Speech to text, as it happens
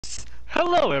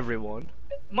Hello everyone,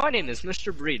 my name is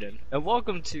Mr. Breeden, and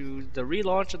welcome to the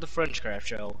relaunch of the FriendsCraft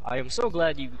show. I am so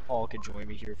glad you all could join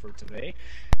me here for today.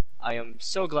 I am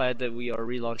so glad that we are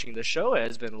relaunching the show. It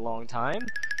has been a long time.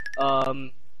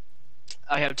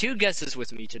 I have two guests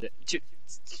with me today.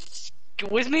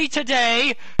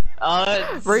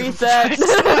 Reset.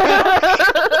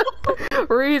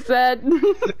 Reset.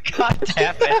 God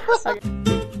damn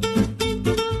it.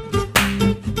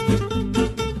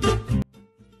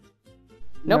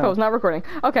 Nope, No. I was not recording.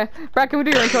 Okay, Brad, can we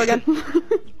do your intro again?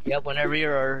 Yep, whenever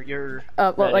you're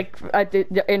well, ready. like, I did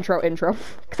the intro,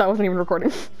 because I wasn't even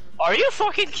recording. Are you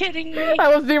fucking kidding me? I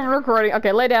wasn't even recording.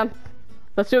 Okay, lay down.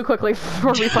 Let's do it quickly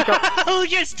before we fuck up. Who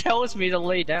just tells me to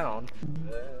lay down?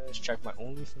 Let's check my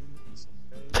OnlyFans.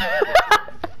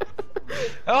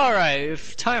 Alright,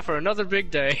 time for another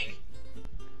big day.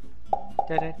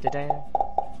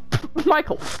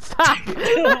 Michael, stop!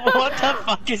 What the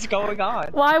fuck is going on?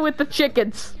 Why with the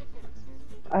chickens?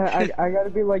 I gotta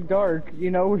be like dark, you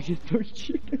know, we're just those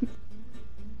chickens.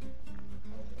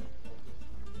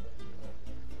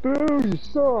 Boo, you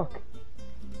suck!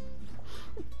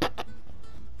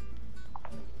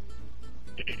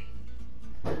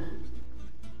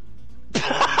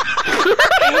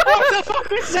 What the fuck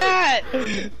was that?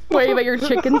 Wave at your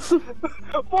chickens.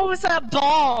 What was that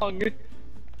bong?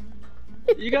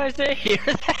 You guys didn't hear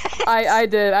that? I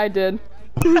did. I didn't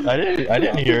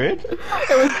hear it.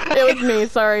 It was me.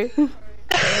 Sorry.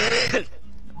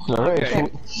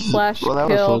 Alright. Slash Well, that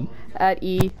was kill fun. at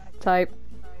E type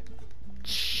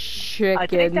chickens. I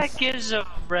think that gives a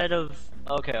rid of.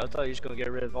 Okay, I thought you were just gonna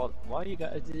get rid of all. Why you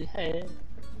guys?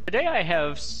 Today I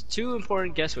have two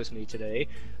important guests with me today.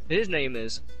 His name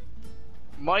is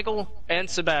Michael and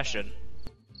Sebastian.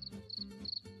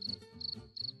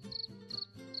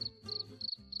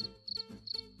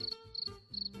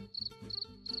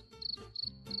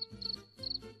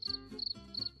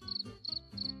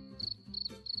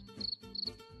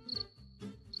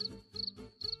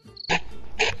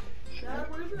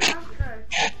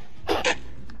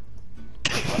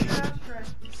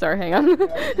 Sorry, hang on.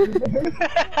 Okay,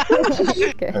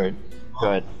 Alright, go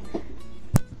ahead.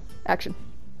 action.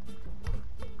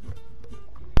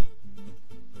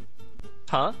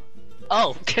 Huh?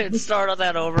 Oh, can start on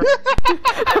that over.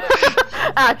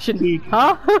 Action.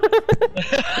 Huh?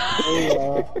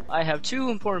 I have two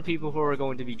important people who are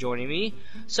going to be joining me.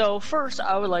 So first,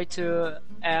 I would like to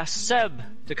ask Seb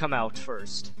to come out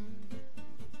first.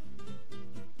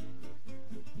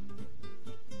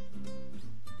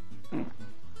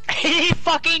 He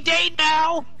fucking date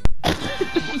now!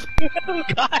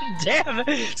 God damn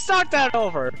it! Start that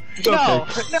over! No,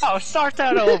 no, start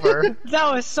that over!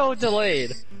 That was so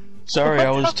delayed. Sorry, I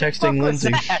was What the texting fuck was Lindsay.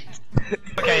 that?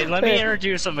 Okay, let me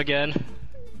introduce him again.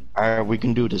 Alright, we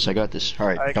can do this. I got this.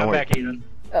 Alright, Alright, don't come worry. back, Eden.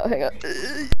 Oh, hang on.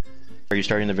 Are you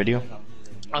starting the video?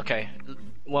 Okay,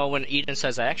 well, when Eden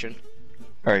says action.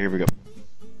 Alright, here we go.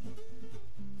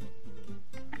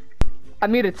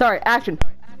 I'm muted. Sorry. Action.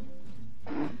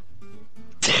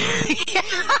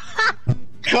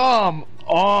 Come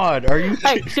on! Are you?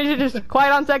 Hey, just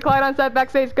quiet on set. Quiet on set.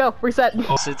 Backstage. Go. Reset.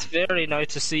 It's very nice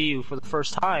to see you for the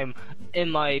first time in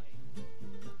my.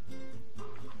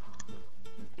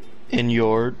 In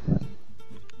your.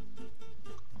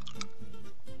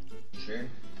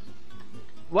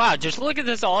 Wow, just look at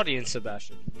this audience,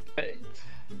 Sebastian.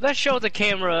 Let's show the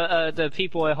camera, the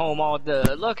people at home, all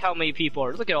the. Look how many people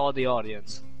are. Look at all the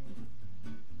audience.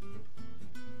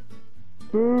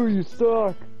 Boo, you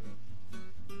suck!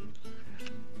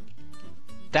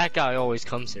 That guy always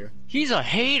comes here. He's a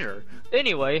hater.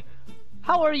 Anyway,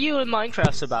 how are you in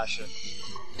Minecraft, Sebastian?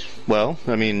 Well,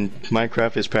 I mean,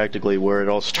 Minecraft is practically where it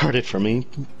all started for me,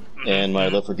 and my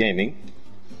love for gaming.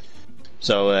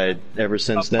 So, ever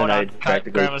since then, Hold I on,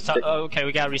 practically. Grandma's okay,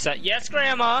 we gotta reset. Yes,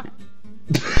 Grandma!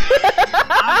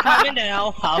 I'm coming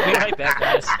now. I'll be right back,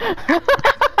 guys.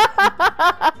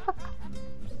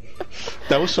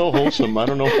 That was so wholesome. I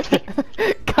don't know.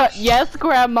 Cut. Yes,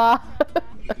 Grandma.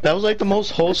 That was like the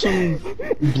most wholesome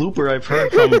blooper I've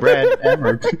heard from Brad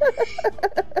ever.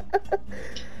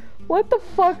 What the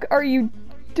fuck are you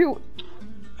doing?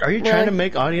 Are you trying to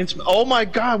make audience? Oh my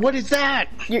God! What is that?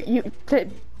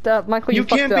 Michael, You you fucked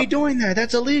can't it be up. doing that.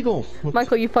 That's illegal.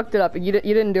 Michael, you fucked it up. You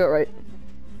didn't do it right.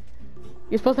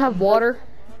 You're supposed to have water,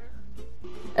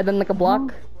 and then like a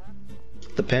block.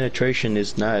 The penetration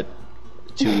is not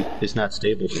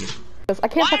stable. I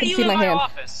can't Why fucking are you see in my hand.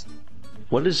 office?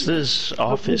 What is this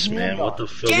office, man? What the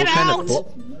fuck? Get What kind out! of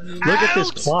look at this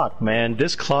Out! clock, man.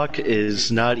 This clock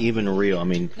is not even real. I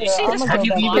mean, You see this? Have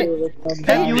you Have even?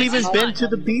 have you even been to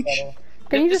the beach?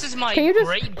 Can you This just is my can you just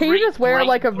great, can you just wear great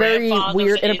like a very grandfather's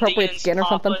weird, inappropriate Indian's skin or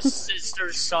something? Papa's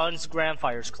sister's son's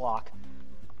grandfather's clock.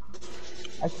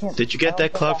 I can't. Did you get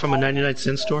that clock from a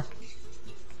 99-cent store?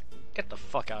 Get the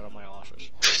fuck out of my office.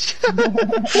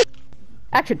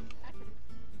 Action.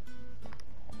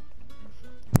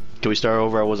 Can we start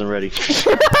over? I wasn't ready.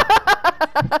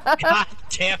 God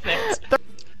damn it.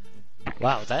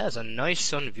 Wow, that is a nice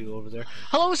sun view over there.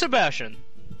 Hello, Sebastian.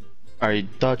 I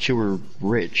thought you were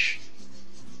rich.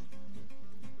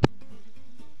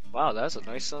 Wow, that's a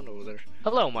nice sun over there.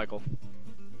 Hello, Michael.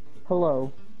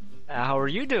 Hello. How are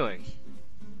you doing?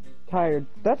 Tired.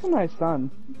 That's a nice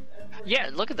sun. Yeah,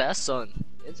 look at that sun.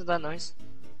 Isn't that nice?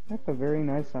 That's a very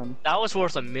nice sun. That was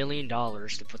worth $1 million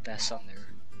to put that sun there.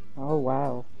 Oh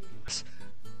wow.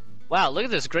 Wow, look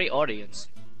at this great audience.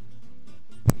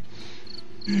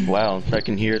 Wow, I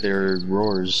can hear their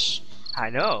roars. I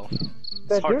know.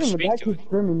 That hard dude to in the speak back to keeps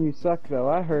screaming you suck though.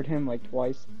 I heard him like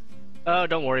twice. Oh,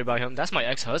 don't worry about him. That's my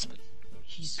ex-husband.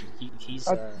 He's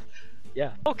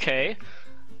yeah. Okay.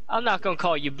 I'm not gonna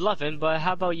call you bluffing, but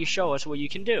how about you show us what you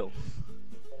can do?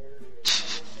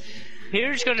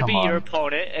 Here's gonna be your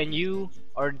opponent, and you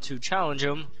are to challenge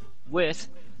him with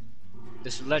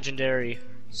this legendary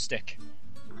stick.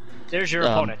 There's your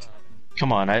opponent.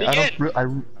 Come on,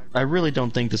 I really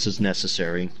don't think this is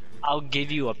necessary. I'll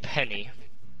give you a penny.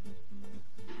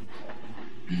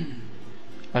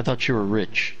 I thought you were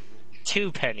rich.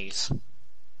 2 pennies.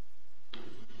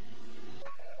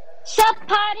 Sup,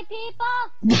 party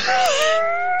people?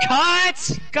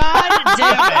 Cut! God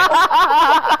damn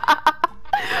it!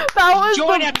 That was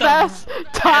Join the at the- best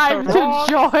time to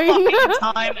join. Fucking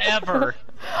time ever.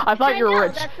 I thought you were know,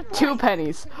 rich. that's the point. 2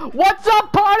 pennies. What's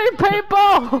up, party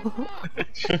people?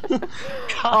 God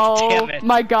Oh damn it.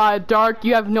 my god, Dark,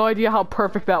 you have no idea how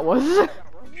perfect that was.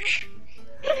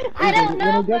 I don't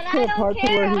know, When it but gets to I a part don't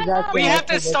to where care. he's I actually We have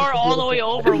to start all the way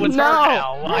over with No, her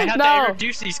now. I have no. to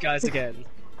introduce these guys again.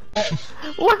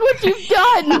 Look what you've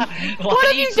done! Why What do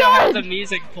have you you still have done? the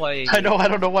music playing? I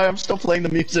don't know why I'm still playing the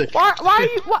music. Why are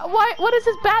you, what is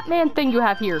this Batman thing you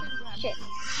have here? Shit.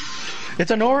 It's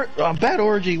an bad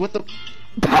orgy. What the?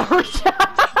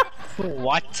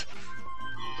 What?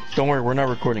 Don't worry, we're not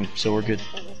recording, so we're good.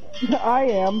 I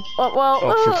am.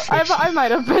 I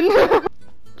might have been.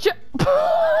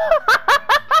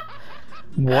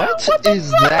 What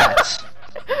is that?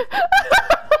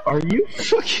 Are you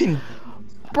fucking?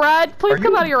 Brad, please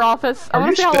come out of your office. I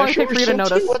want to see how long it takes for you to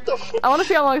notice. What the fuck? I want to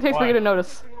see how long it takes for you Why? to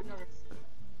notice.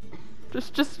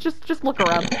 Just look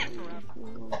around.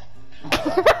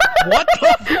 What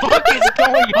the fuck is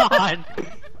going on?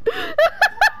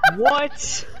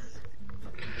 What?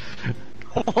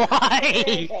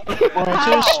 Why? Want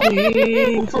to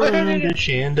swing from the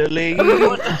chandelier?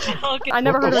 What the fuck? I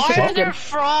never heard of Why a are chicken. there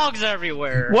frogs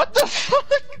everywhere? What the fuck?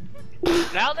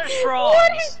 Now there's frogs.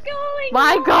 What is going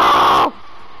on? Michael!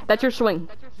 That's your swing.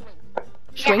 Yeah,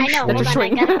 Swing? I know. That's your Hold on,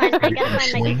 swing. I gotta find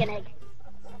my chicken egg.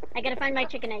 I gotta find my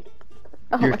chicken egg.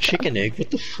 Oh Your my chicken egg? What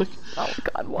the fuck? God. Oh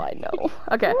god, why no?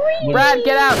 Okay. Brad,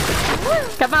 get out!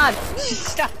 Come on!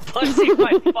 Stop buzzing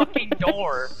my fucking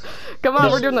door. Come on,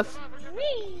 we're doing this.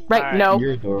 Right, Alright. no.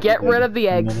 You're adorable, Get rid buddy. of the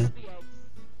eggs.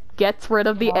 Gets rid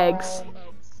of the eggs.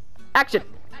 Action!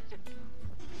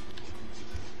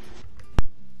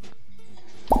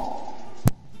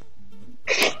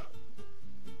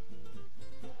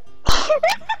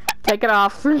 Take it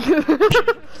off.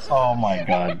 Oh my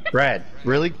god. Brad,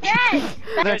 really? Yes! Where'd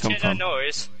that Guys come hear that from?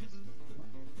 noise?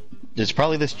 There's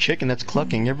probably this chicken that's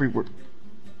clucking everywhere.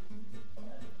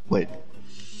 Wait.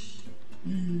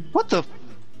 What the?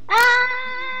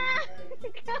 Ah!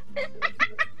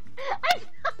 I'm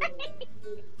sorry.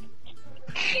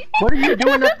 What are you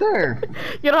doing up there?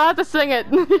 You don't have to sing it.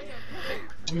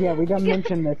 Yeah, we done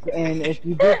mentioned this, and if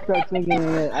you do start singing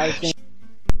it, I think.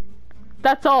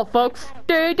 That's all, folks.